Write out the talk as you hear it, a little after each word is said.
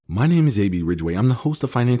My name is A.B. Ridgway. I'm the host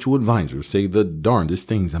of Financial Advisors Say the Darndest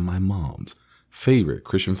Things. I'm my mom's favorite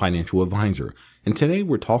Christian financial advisor. And today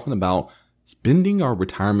we're talking about spending our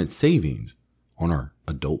retirement savings on our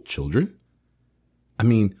adult children. I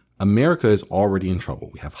mean, America is already in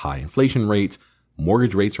trouble. We have high inflation rates.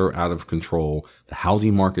 Mortgage rates are out of control. The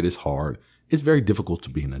housing market is hard. It's very difficult to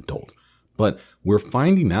be an adult. But we're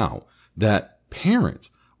finding out that parents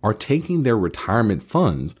are taking their retirement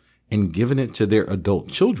funds and giving it to their adult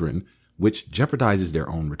children, which jeopardizes their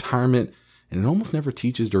own retirement, and it almost never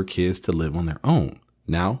teaches their kids to live on their own.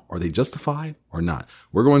 Now, are they justified or not?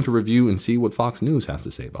 We're going to review and see what Fox News has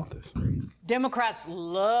to say about this. Democrats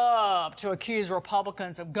love to accuse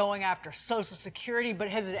Republicans of going after Social Security, but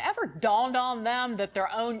has it ever dawned on them that their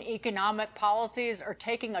own economic policies are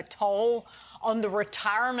taking a toll on the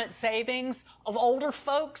retirement savings of older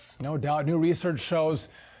folks? No doubt. New research shows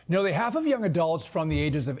nearly half of young adults from the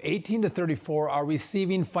ages of 18 to 34 are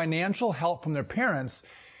receiving financial help from their parents.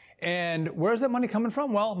 And where's that money coming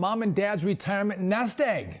from? Well, mom and dad's retirement nest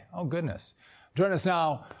egg. Oh, goodness. Join us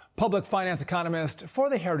now, public finance economist for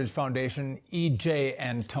the Heritage Foundation, E.J.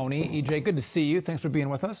 Antoni. E.J., good to see you. Thanks for being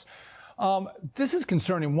with us. This is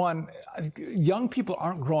concerning. One, young people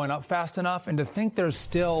aren't growing up fast enough, and to think they're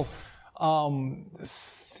still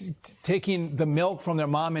taking the milk from their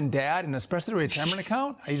mom and dad, and especially the retirement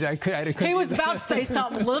account. He was about to say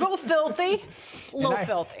something little filthy,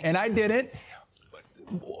 filthy. And I didn't.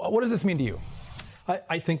 What does this mean to you?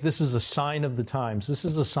 I think this is a sign of the times. This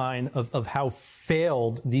is a sign of how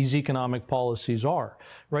failed these economic policies are,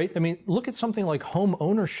 right? I mean, look at something like home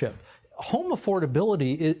ownership. Home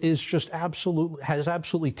affordability has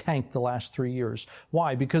absolutely tanked the last 3 years.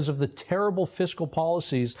 Why? Because of the terrible fiscal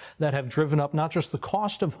policies that have driven up not just the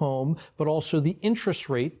cost of home, but also the interest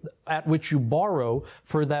rate at which you borrow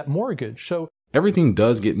for that mortgage. So everything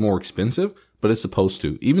does get more expensive, but it's supposed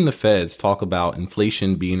to. Even the feds talk about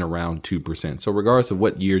inflation being around 2%. So regardless of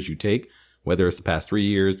what years you take, whether it's the past 3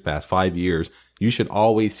 years, the past 5 years, you should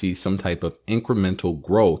always see some type of incremental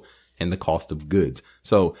growth in the cost of goods.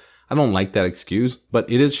 So I don't like that excuse, but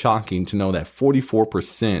it is shocking to know that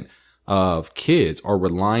 44% of kids are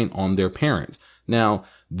relying on their parents. Now,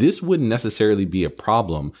 this wouldn't necessarily be a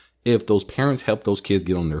problem if those parents help those kids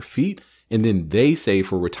get on their feet and then they save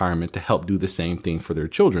for retirement to help do the same thing for their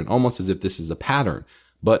children, almost as if this is a pattern.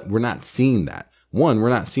 But we're not seeing that. One, we're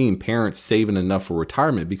not seeing parents saving enough for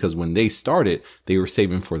retirement because when they started, they were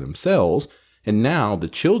saving for themselves. And now the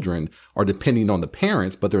children are depending on the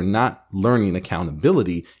parents, but they're not learning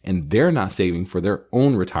accountability and they're not saving for their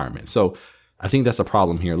own retirement. So I think that's a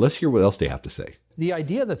problem here. Let's hear what else they have to say. The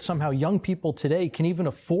idea that somehow young people today can even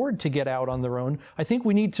afford to get out on their own, I think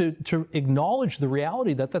we need to acknowledge the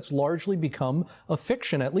reality that that's largely become a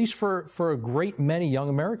fiction, at least for a great many young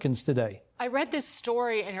Americans today. I read this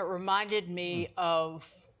story and it reminded me of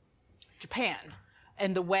Japan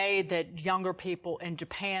and the way that younger people in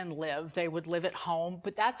Japan live. They would live at home,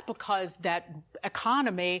 but that's because that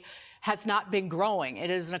economy has not been growing. It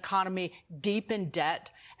is an economy deep in debt,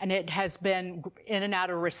 and it has been in and out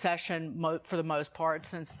of recession for the most part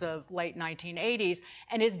since the late 1980s.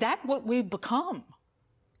 And is that what we've become?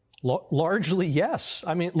 Largely, yes.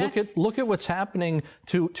 I mean, look at what's happening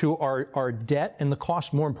to our debt and the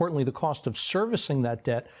cost, more importantly, the cost of servicing that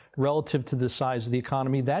debt relative to the size of the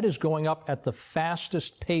economy. That is going up at the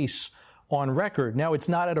fastest pace on record. Now, it's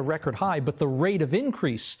not at a record high, but the rate of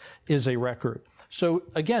increase is a record. So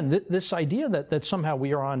again, this idea that somehow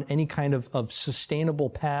we are on any kind of sustainable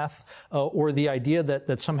path, or the idea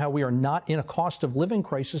that somehow we are not in a cost of living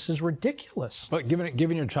crisis is ridiculous. But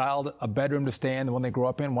giving your child a bedroom to stay in, the one they grow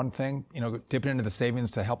up in, one thing, dipping into the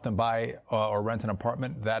savings to help them buy or rent an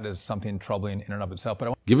apartment, that is something troubling in and of itself.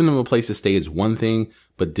 But giving them a place to stay is one thing,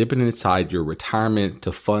 but dipping inside your retirement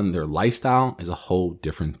to fund their lifestyle is a whole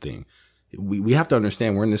different thing. We have to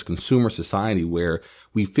understand we're in this consumer society where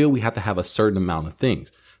we feel we have to have a certain amount of things,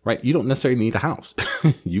 right? You don't necessarily need a house.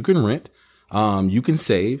 You can rent, you can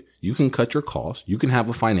save, you can cut your costs, you can have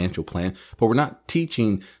a financial plan, but we're not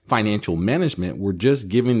teaching financial management. We're just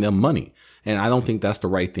giving them money. And I don't think that's the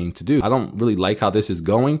right thing to do. I don't really like how this is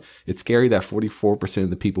going. It's scary that 44% of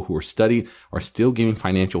the people who are studied are still getting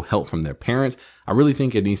financial help from their parents. I really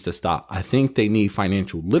think it needs to stop. I think they need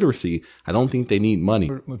financial literacy. I don't think they need money.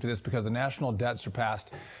 Move to this because the national debt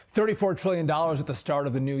surpassed $34 trillion at the start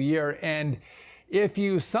of the new year. And if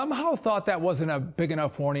you somehow thought that wasn't a big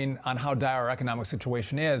enough warning on how dire our economic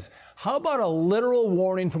situation is, how about a literal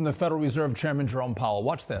warning from the Federal Reserve Chairman Jerome Powell?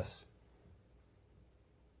 Watch this.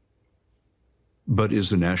 But is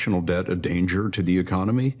the national debt a danger to the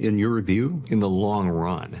economy, in your view? In the long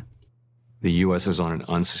run, the U.S. is on an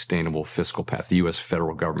unsustainable fiscal path. The U.S.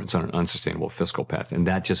 federal government's on an unsustainable fiscal path. And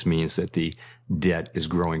that just means that the debt is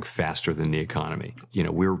growing faster than the economy. You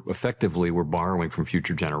know, we're borrowing from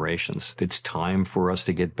future generations. It's time for us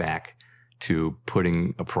to get back to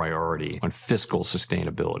putting a priority on fiscal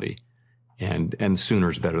sustainability. And sooner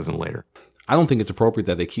is better than later. I don't think it's appropriate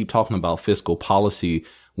that they keep talking about fiscal policy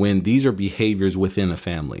when these are behaviors within a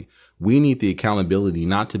family. We need the accountability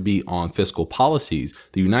not to be on fiscal policies.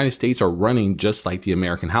 The United States are running just like the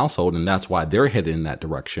American household, and that's why they're headed in that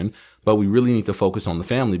direction. But we really need to focus on the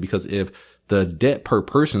family, because if the debt per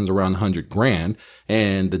person is around $100,000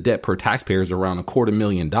 and the debt per taxpayer is around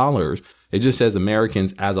 $250,000, it just says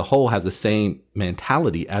Americans as a whole has the same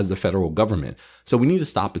mentality as the federal government. So we need to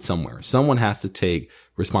stop it somewhere. Someone has to take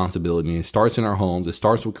responsibility, and it starts in our homes. It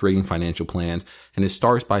starts with creating financial plans, and it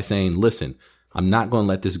starts by saying, listen, I'm not going to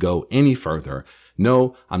let this go any further.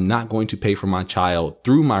 No, I'm not going to pay for my child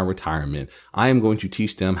through my retirement. I am going to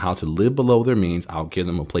teach them how to live below their means. I'll give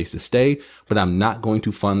them a place to stay, but I'm not going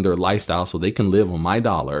to fund their lifestyle so they can live on my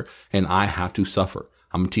dollar and I have to suffer.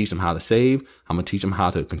 I'm going to teach them how to save. I'm going to teach them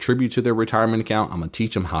how to contribute to their retirement account. I'm going to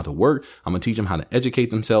teach them how to work. I'm going to teach them how to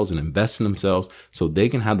educate themselves and invest in themselves so they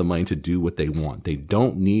can have the money to do what they want. They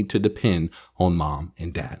don't need to depend on mom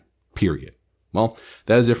and dad, period. Well,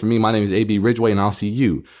 that is it for me. My name is A.B. Ridgway, and I'll see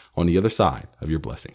you on the other side of your blessing.